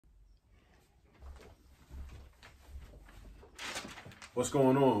What's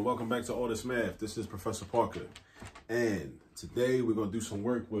going on? Welcome back to All This Math. This is Professor Parker. And today we're going to do some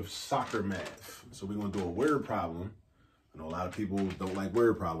work with soccer math. So we're going to do a word problem. I know a lot of people don't like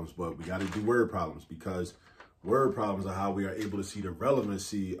word problems, but we got to do word problems because word problems are how we are able to see the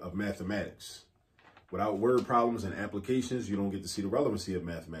relevancy of mathematics. Without word problems and applications, you don't get to see the relevancy of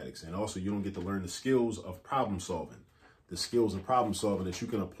mathematics. And also you don't get to learn the skills of problem solving. The skills of problem solving that you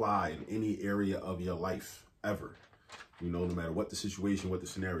can apply in any area of your life ever. You know, no matter what the situation, what the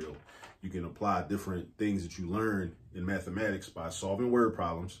scenario, you can apply different things that you learn in mathematics by solving word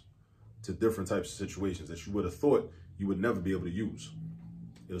problems to different types of situations that you would have thought you would never be able to use.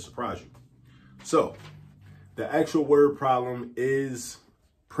 It'll surprise you. So the actual word problem is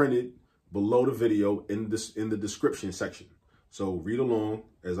printed below the video in the description section. So read along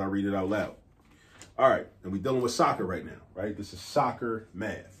as I read it out loud. All right, and we're dealing with soccer right now, right? This is soccer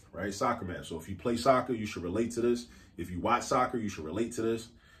math, right? Soccer math. So if you play soccer, you should relate to this. If you watch soccer, you should relate to this.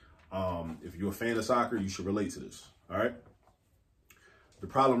 If you're a fan of soccer, you should relate to this, all right? The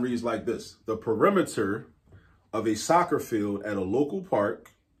problem reads like this. The perimeter of a soccer field at a local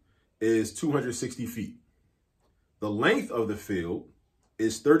park is 260 feet. The length of the field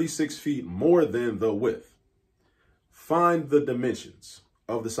is 36 feet more than the width. Find the dimensions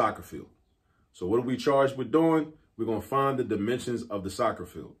of the soccer field. So what are we charged with doing? We're going to find the dimensions of the soccer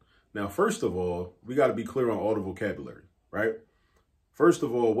field. Now, first of all, we got to be clear on all the vocabulary, right? First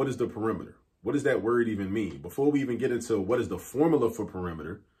of all, what is the perimeter? What does that word even mean? Before we even get into what is the formula for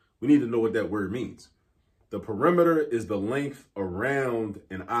perimeter, we need to know what that word means. The perimeter is the length around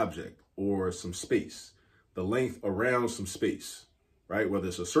an object or some space, the length around some space, right? Whether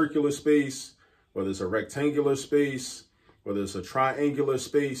it's a circular space, whether it's a rectangular space, whether it's a triangular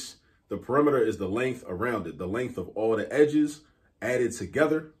space, the perimeter is the length around it, the length of all the edges added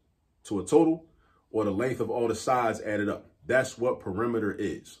together to a total, or the length of all the sides added up. That's what perimeter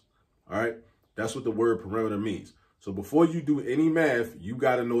is, all right? That's what the word perimeter means. So before you do any math, you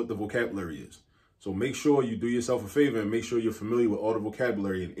got to know what the vocabulary is. So make sure you do yourself a favor and make sure you're familiar with all the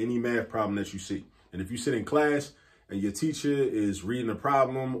vocabulary in any math problem that you see. And if you sit in class and your teacher is reading a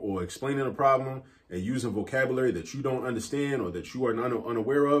problem or explaining a problem and using vocabulary that you don't understand or that you are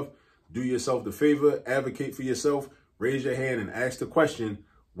unaware of, do yourself the favor, advocate for yourself, raise your hand and ask the question,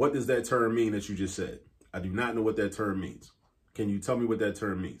 what does that term mean that you just said? I do not know what that term means. Can you tell me what that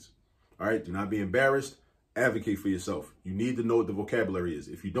term means? All right, do not be embarrassed. Advocate for yourself. You need to know what the vocabulary is.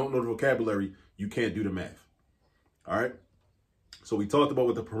 If you don't know the vocabulary, you can't do the math. All right, so we talked about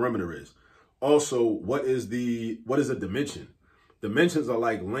what the perimeter is. Also, what is a dimension? Dimensions are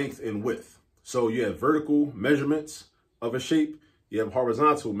like length and width. So you have vertical measurements of a shape. You have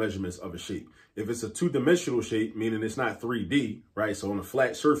horizontal measurements of a shape. If it's a two-dimensional shape, meaning it's not 3D, right? So on a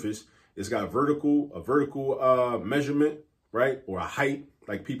flat surface, it's got a vertical measurement, right? Or a height,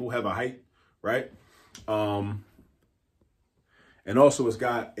 like people have a height, right? And also it's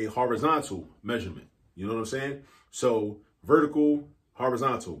got a horizontal measurement. You know what I'm saying? So vertical,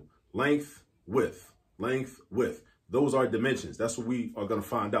 horizontal, length, width, length, width. Those are dimensions. That's what we are going to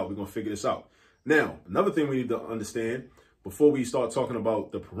find out. We're going to figure this out. Now, another thing we need to understand before we start talking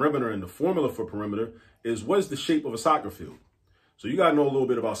about the perimeter and the formula for perimeter is what is the shape of a soccer field? So you got to know a little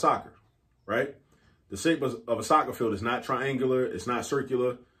bit about soccer, right? The shape of a soccer field is not triangular. It's not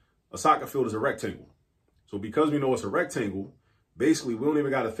circular. A soccer field is a rectangle. So because we know it's a rectangle, basically we don't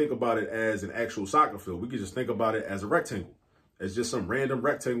even got to think about it as an actual soccer field. We can just think about it as a rectangle. It's just some random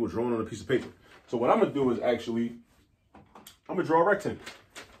rectangle drawn on a piece of paper. So what I'm going to do is actually, I'm going to draw a rectangle.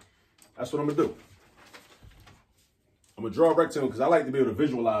 That's what I'm going to do. I'm going to draw a rectangle because I like to be able to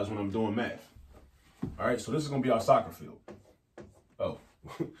visualize when I'm doing math. All right, so this is going to be our soccer field. Oh,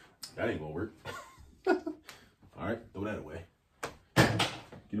 that ain't going to work. All right, throw that away. Get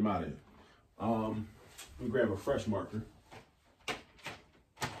him out of here. Let me grab a fresh marker.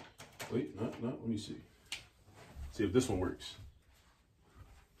 Wait, no, let me see. See if this one works.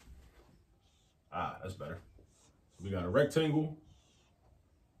 Ah, that's better. So we got a rectangle.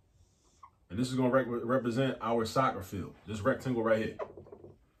 And this is going to represent our soccer field, this rectangle right here.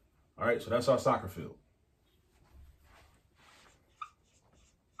 All right, so that's our soccer field.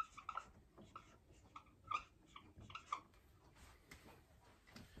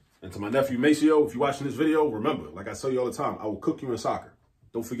 And to my nephew Maceo, if you're watching this video, remember, like I tell you all the time, I will cook you in soccer.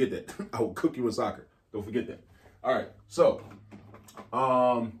 Don't forget that. I will cook you in soccer. Don't forget that. All right, so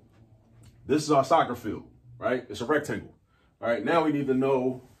this is our soccer field, right? It's a rectangle. All right, now we need to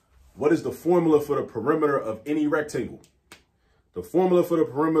know what is the formula for the perimeter of any rectangle. The formula for the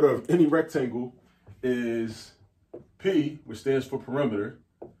perimeter of any rectangle is P, which stands for perimeter,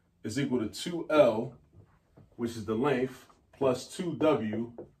 is equal to 2L, which is the length, plus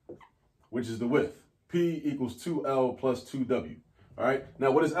 2W, which is the width. P equals 2L plus 2W. All right. Now,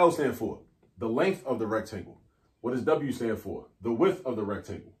 what does L stand for? The length of the rectangle. What does W stand for? The width of the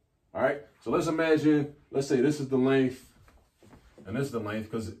rectangle. All right. So let's imagine, let's say this is the length and this is the length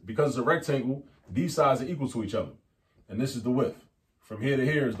because it's a rectangle, these sides are equal to each other. And this is the width. From here to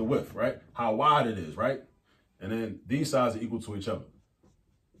here is the width, right? How wide it is, right? And then these sides are equal to each other.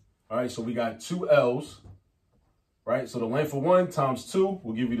 All right. So we got two L's, right? So the length of one times 2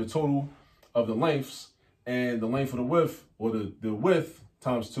 will give you the total of the lengths, and the length of the width, or the width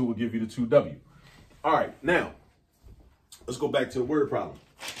times 2 will give you the 2W. All right, now, let's go back to the word problem.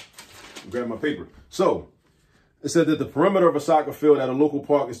 Grab my paper. So, it said that the perimeter of a soccer field at a local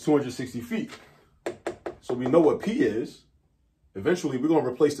park is 260 feet. So we know what P is. Eventually, we're going to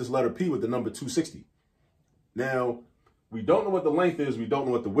replace this letter P with the number 260. Now, we don't know what the length is. We don't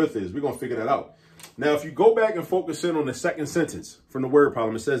know what the width is. We're going to figure that out. Now, if you go back and focus in on the second sentence from the word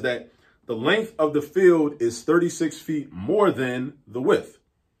problem, it says that the length of the field is 36 feet more than the width.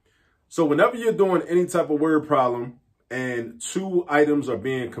 So whenever you're doing any type of word problem and two items are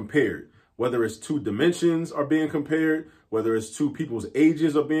being compared, whether it's two dimensions are being compared, whether it's two people's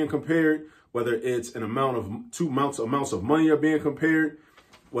ages are being compared, whether it's an amount of two amounts of money are being compared,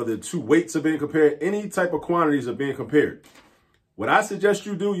 whether two weights are being compared, any type of quantities are being compared. What I suggest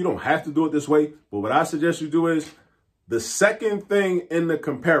you do, you don't have to do it this way, but what I suggest you do is the second thing in the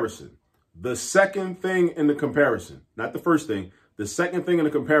comparison. The second thing in the comparison, not the first thing, the second thing in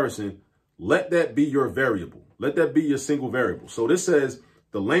the comparison, let that be your variable. Let that be your single variable. So this says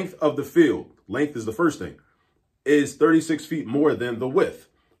the length of the field, length is the first thing, is 36 feet more than the width.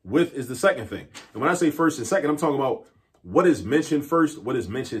 Width is the second thing. And when I say first and second, I'm talking about what is mentioned first, what is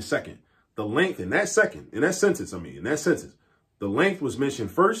mentioned second. The length in that sentence, the length was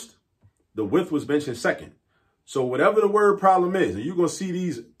mentioned first, the width was mentioned second. So whatever the word problem is, and you're going to see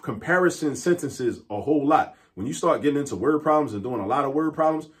these comparison sentences a whole lot. When you start getting into word problems and doing a lot of word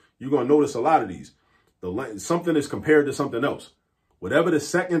problems, you're going to notice a lot of these. Something is compared to something else. Whatever the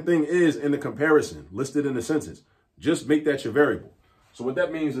second thing is in the comparison listed in the sentence, just make that your variable. So what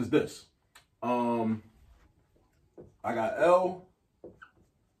that means is this. I got L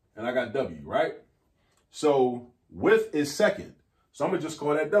and I got W, right? So width is second. So I'm going to just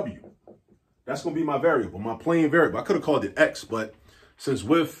call that W. That's going to be my variable, my plain variable. I could have called it X, but since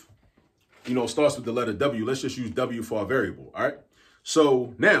width, starts with the letter W, let's just use W for our variable, all right?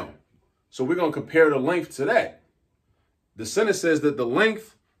 So now, we're going to compare the length to that. The sentence says that the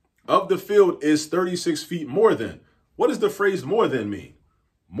length of the field is 36 feet more than. What does the phrase more than mean?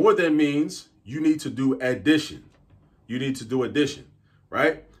 More than means you need to do addition. You need to do addition,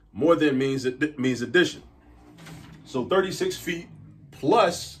 right? More than means addition. So 36 feet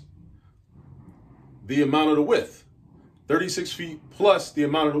plus the amount of the width. 36 feet plus the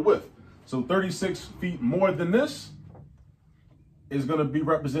amount of the width. So 36 feet more than this is going to be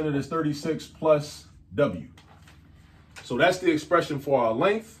represented as 36 plus W. So that's the expression for our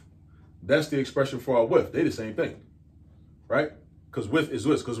length. That's the expression for our width. They're the same thing, right? Because width is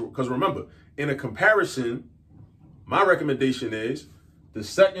width. Because remember, in a comparison, my recommendation is the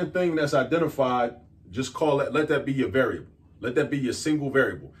second thing that's identified, just call it, let that be your variable. Let that be your single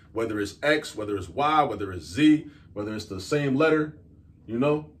variable, whether it's X, whether it's Y, whether it's Z, whether it's the same letter,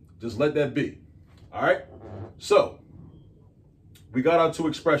 just let that be. All right. So we got our two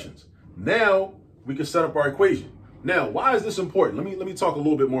expressions. Now we can set up our equation. Now, why is this important? Let me talk a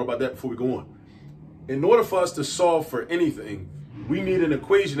little bit more about that before we go on. In order for us to solve for anything, we need an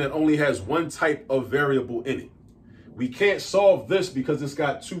equation that only has one type of variable in it. We can't solve this because it's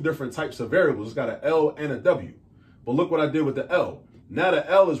got two different types of variables. It's got an L and a W. But look what I did with the L. Now the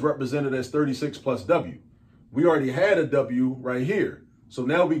L is represented as 36 plus W. We already had a W right here. So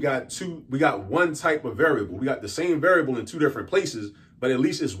now we got one type of variable. We got the same variable in two different places, but at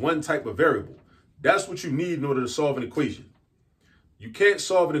least it's one type of variable. That's what you need in order to solve an equation. You can't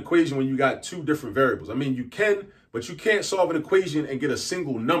solve an equation when you got two different variables. I mean, you can, but you can't solve an equation and get a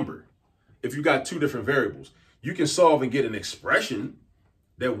single number if you got two different variables. You can solve and get an expression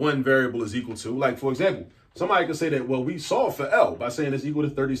that one variable is equal to. Like, for example, somebody could say that, well, we solved for L by saying it's equal to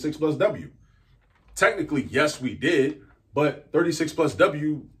 36 plus W. Technically, yes, we did, but 36 plus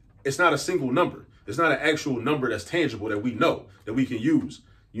W, it's not a single number. It's not an actual number that's tangible that we know, that we can use,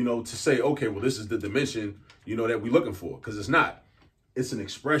 to say, okay, well, this is the dimension, that we're looking for, because it's not. It's an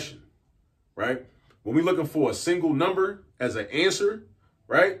expression, right? When we're looking for a single number as an answer,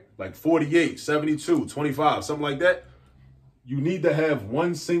 right? Like 48, 72, 25, something like that. You need to have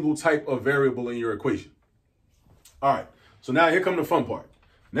one single type of variable in your equation. All right. So now here comes the fun part.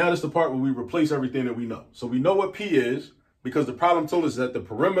 Now this is the part where we replace everything that we know. So we know what P is. Because the problem told us that the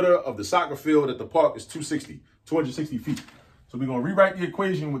perimeter of the soccer field at the park is 260 feet. So we're going to rewrite the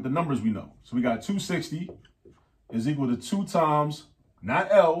equation with the numbers we know. So we got 260 is equal to 2 times,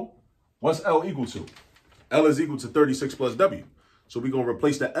 not L. What's L equal to? L is equal to 36 plus W. So we're going to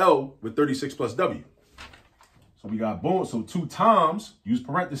replace the L with 36 plus W. So we got boom. So 2 times, use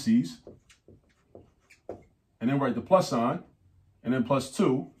parentheses, and then write the plus sign, and then plus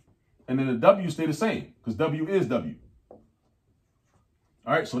 2, and then the W stay the same because W is W.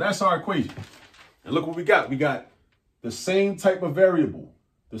 All right, so that's our equation. And look what we got. We got the same type of variable,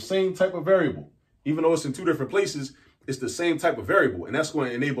 Even though it's in 2 different places, it's the same type of variable, and that's going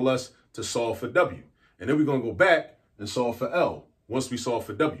to enable us to solve for W. And then we're going to go back and solve for L once we solve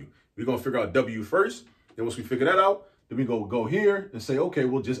for W. We're going to figure out W first. Then once we figure that out, then we go here and say, okay,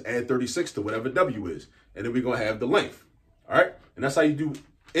 we'll just add 36 to whatever W is. And then we're going to have the length. All right. And that's how you do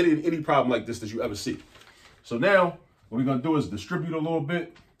any problem like this that you ever see. So now what we're going to do is distribute a little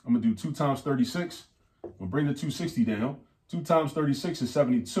bit. I'm going to do 2 times 36. We'll bring the 260 down. 2 times 36 is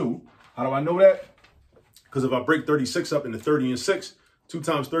 72. How do I know that? Because if I break 36 up into 30 and 6, 2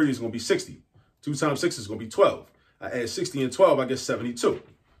 times 30 is going to be 60. 2 times 6 is going to be 12. I add 60 and 12, I get 72.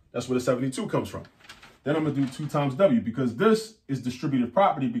 That's where the 72 comes from. Then I'm going to do 2 times W because this is distributive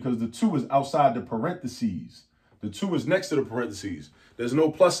property because the 2 is outside the parentheses. The 2 is next to the parentheses. There's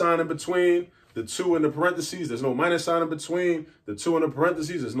no plus sign in between the 2 and the parentheses. There's no minus sign in between the 2 and the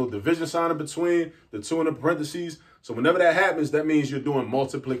parentheses. There's no division sign in between the 2 and the parentheses. So whenever that happens, that means you're doing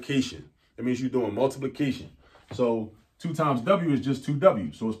multiplication. That means you're doing multiplication. So 2 times W is just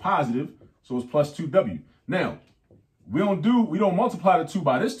 2W. So it's positive. So it's plus 2W. Now, we don't multiply the 2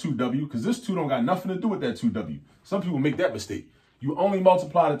 by this 2W because this 2 don't got nothing to do with that 2W. Some people make that mistake. You only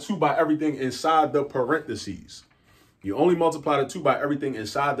multiply the 2 by everything inside the parentheses. You only multiply the 2 by everything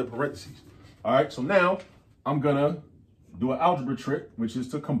inside the parentheses. All right, so now I'm going to do an algebra trick, which is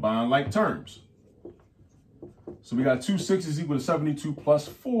to combine like terms. So we got 2 6's equal to 72 plus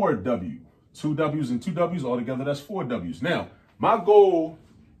 4W. 2 W's and 2 W's all together, that's 4 W's. Now, my goal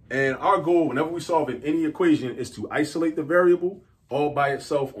and our goal whenever we solve in any equation is to isolate the variable all by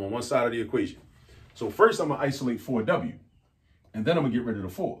itself on one side of the equation. So first I'm going to isolate 4W, and then I'm going to get rid of the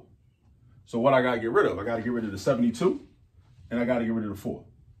 4. So what I got to get rid of? I got to get rid of the 72, and I got to get rid of the 4.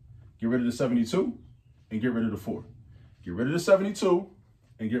 Get rid of the 72, and get rid of the 4. Get rid of the 72,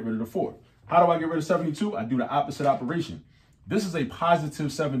 and get rid of the 4. How do I get rid of 72? I do the opposite operation. This is a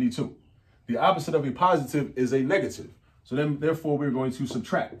positive 72. The opposite of a positive is a negative. So then, therefore, we're going to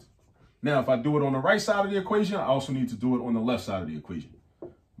subtract. Now, if I do it on the right side of the equation, I also need to do it on the left side of the equation.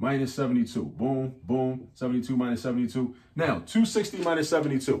 Minus 72. Boom, boom, 72 minus 72. Now, 260 minus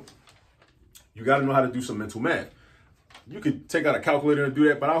 72. You got to know how to do some mental math. You could take out a calculator and do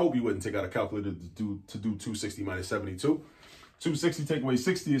that, but I hope you wouldn't take out a calculator to do 260 minus 72. 260 take away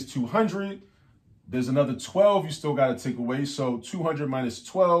 60 is 200. There's another 12 you still got to take away. So 200 minus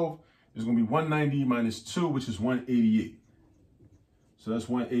 12 is going to be 190 minus 2, which is 188. So that's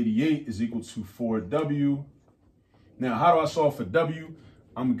 188 is equal to 4W. Now, how do I solve for W?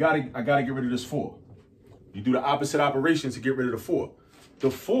 I gotta get rid of this 4. You do the opposite operation to get rid of the 4. The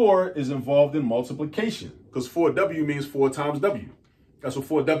 4 is involved in multiplication because 4W means 4 times W. That's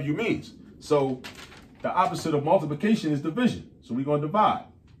what 4W means. So the opposite of multiplication is division. So we're going to divide.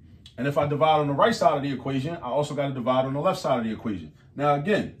 And if I divide on the right side of the equation, I also got to divide on the left side of the equation. Now,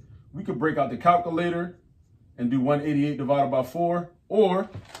 again, we could break out the calculator and do 188 divided by 4, or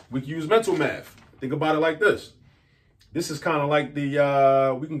we can use mental math. Think about it like this. This is kind of like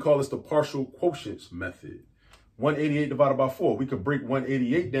the, we can call this the partial quotients method. 188 divided by 4. We could break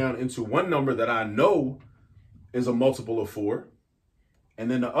 188 down into one number that I know is a multiple of 4.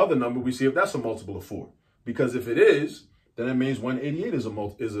 And then the other number, we see if that's a multiple of 4. Because if it is, then it means 188 is a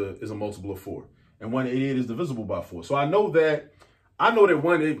multiple of 4. And 188 is divisible by 4. So I know that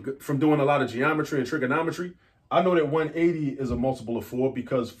from doing a lot of geometry and trigonometry, I know that 180 is a multiple of 4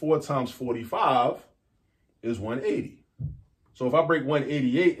 because 4 times 45 is 180. So if I break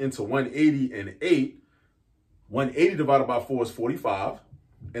 188 into 180 and 8, 180 divided by 4 is 45,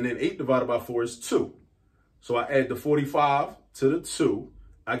 and then 8 divided by 4 is 2. So I add the 45 to the 2,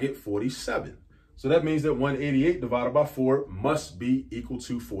 I get 47. So that means that 188 divided by 4 must be equal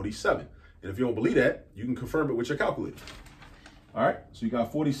to 47. And if you don't believe that, you can confirm it with your calculator. All right, so you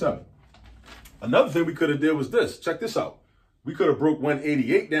got 47. Another thing we could have did was this. Check this out. We could have broke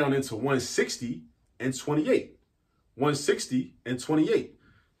 188 down into 160 and 28. 160 and 28.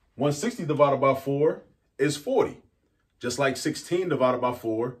 160 divided by 4 is 40. Just like 16 divided by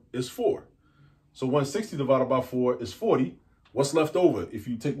 4 is 4. So 160 divided by 4 is 40. What's left over if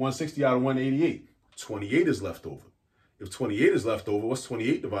you take 160 out of 188? 28 is left over. If 28 is left over, what's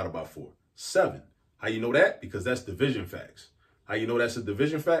 28 divided by 4? 7. How you know that? Because that's division facts. How you know that's a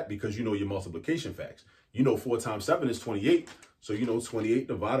division fact? Because you know your multiplication facts. You know 4 times 7 is 28. So you know 28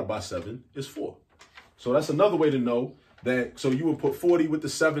 divided by 7 is 4. So that's another way to know that. So you would put 40 with the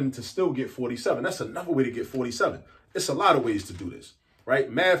 7 to still get 47. That's another way to get 47. It's a lot of ways to do this, right?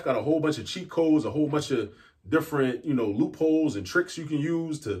 Math got a whole bunch of cheat codes, a whole bunch of different, loopholes and tricks you can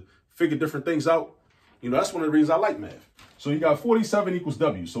use to figure different things out. That's one of the reasons I like math. So you got 47 equals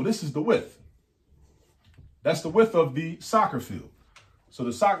W. So this is the width. That's the width of the soccer field. So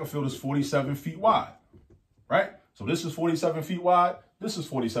the soccer field is 47 feet wide, right? So this is 47 feet wide. This is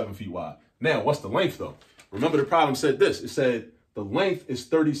 47 feet wide. Now, what's the length though? Remember the problem said this. It said the length is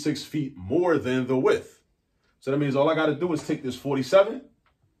 36 feet more than the width. So that means all I got to do is take this 47,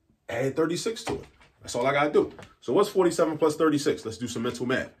 add 36 to it. That's all I got to do. So what's 47 plus 36? Let's do some mental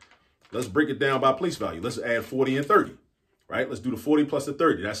math. Let's break it down by place value. Let's add 40 and 30, right? Let's do the 40 plus the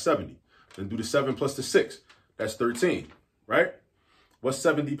 30. That's 70. Then do the 7 plus the 6. That's 13, right? What's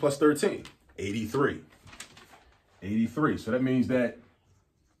 70 plus 13? 83. 83. So that means that's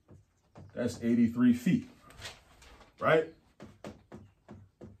 83 feet, right?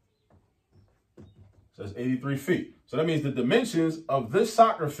 So that's 83 feet. So that means the dimensions of this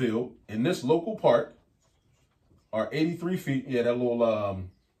soccer field in this local park are 83 feet. Yeah, that little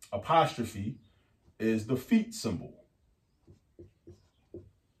apostrophe is the feet symbol.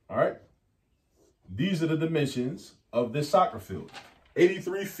 All right. These are the dimensions of this soccer field.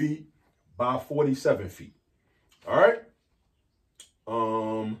 83 feet by 47 feet. All right.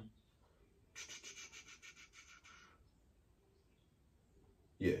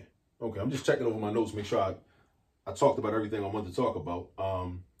 Yeah. Okay. I'm just checking over my notes, make sure I talked about everything I wanted to talk about.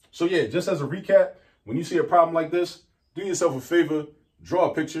 So yeah, just as a recap, when you see a problem like this, do yourself a favor,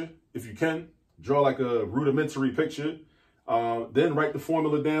 draw a picture if you can. Draw like a rudimentary picture. Then write the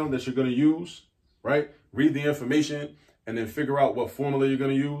formula down that you're going to use, right? Read the information and then figure out what formula you're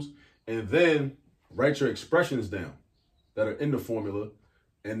going to use. And then write your expressions down that are in the formula.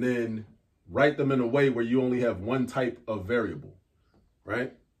 And then write them in a way where you only have one type of variable,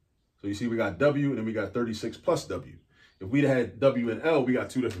 right? So you see we got W and then we got 36 plus W. If we'd had W and L, we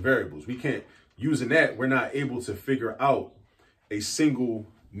got two different variables. We can't, using that, we're not able to figure out a single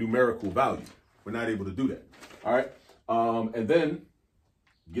numerical value. We're not able to do that. All right. And then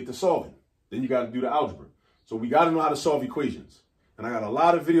get to solving. Then you got to do the algebra. So we got to know how to solve equations. And I got a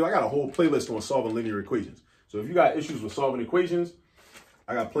lot of video. I got a whole playlist on solving linear equations. So if you got issues with solving equations,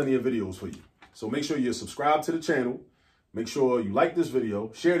 I got plenty of videos for you. So make sure you subscribe to the channel. Make sure you like this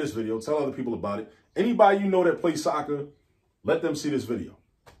video, share this video, tell other people about it. Anybody you know that plays soccer, let them see this video.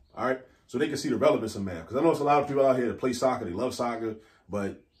 All right. So they can see the relevance of math. Because I know there's a lot of people out here that play soccer. They love soccer,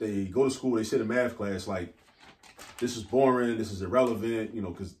 but they go to school, they sit in math class like, this is boring, this is irrelevant,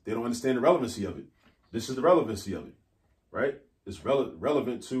 because they don't understand the relevancy of it. This is the relevancy of it, right? It's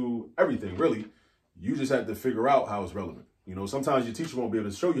relevant to everything, really. You just have to figure out how it's relevant. Sometimes your teacher won't be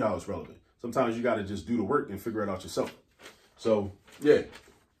able to show you how it's relevant. Sometimes you got to just do the work and figure it out yourself. So, yeah.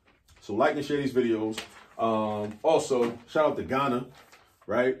 So like and share these videos. Also, shout out to Ghana,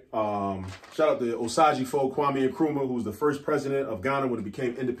 right? Shout out to Osagyefo Kwame Nkrumah, who was the first president of Ghana when it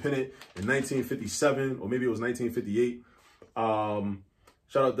became independent in 1957, or maybe it was 1958.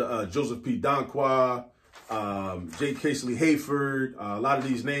 Shout out to Joseph P. Danquah, J. Casely Hayford. A lot of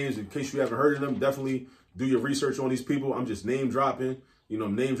these names, in case you haven't heard of them, definitely do your research on these people. I'm just name dropping.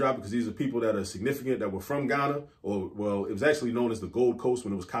 I'm name dropping because these are people that are significant, that were from Ghana, or, well, it was actually known as the Gold Coast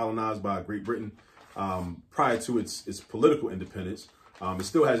when it was colonized by Great Britain prior to its political independence. It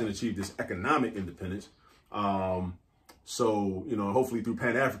still hasn't achieved its economic independence. So, hopefully through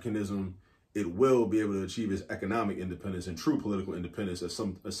Pan-Africanism, it will be able to achieve its economic independence and true political independence at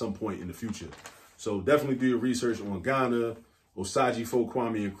some point in the future. So definitely do your research on Ghana, Osagyefo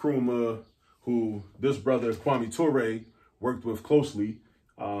Kwame Nkrumah, who this brother Kwame Ture worked with closely,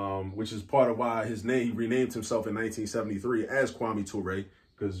 which is part of why his name, he renamed himself in 1973 as Kwame Ture,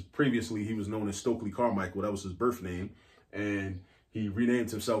 because previously he was known as Stokely Carmichael. That was his birth name. And he renamed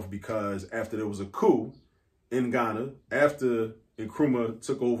himself because after there was a coup in Ghana, after Nkrumah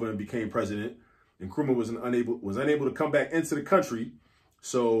took over and became president, Nkrumah was unable to come back into the country.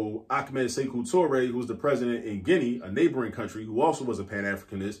 So Ahmed Sekou Touré, who was the president in Guinea, a neighboring country, who also was a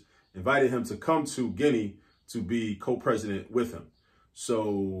Pan-Africanist, invited him to come to Guinea to be co-president with him.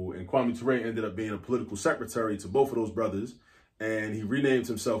 So, and Kwame Ture ended up being a political secretary to both of those brothers. And he renamed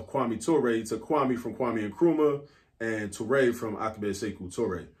himself Kwame Ture to Kwame from Kwame Nkrumah and Ture from Ahmed Sekou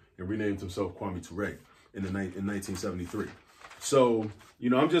Touré, and renamed himself Kwame Ture in 1973. So, you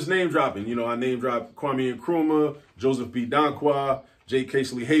know, I'm just name dropping. You know, I name drop Kwame Nkrumah, Joseph B. Danquah, J.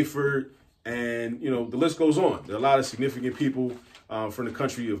 Casely Hayford, and, you know, the list goes on. There are a lot of significant people from the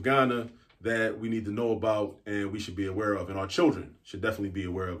country of Ghana that we need to know about and we should be aware of, and our children should definitely be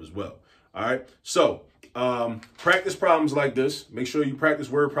aware of as well. All right. So practice problems like this. Make sure you practice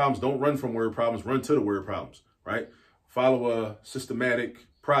word problems. Don't run from word problems. Run to the word problems. Right. Follow a systematic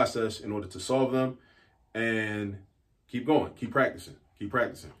process in order to solve them, and keep going. Keep practicing. Keep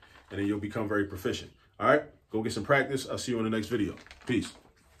practicing. And then you'll become very proficient. All right. Go get some practice. I'll see you in the next video. Peace.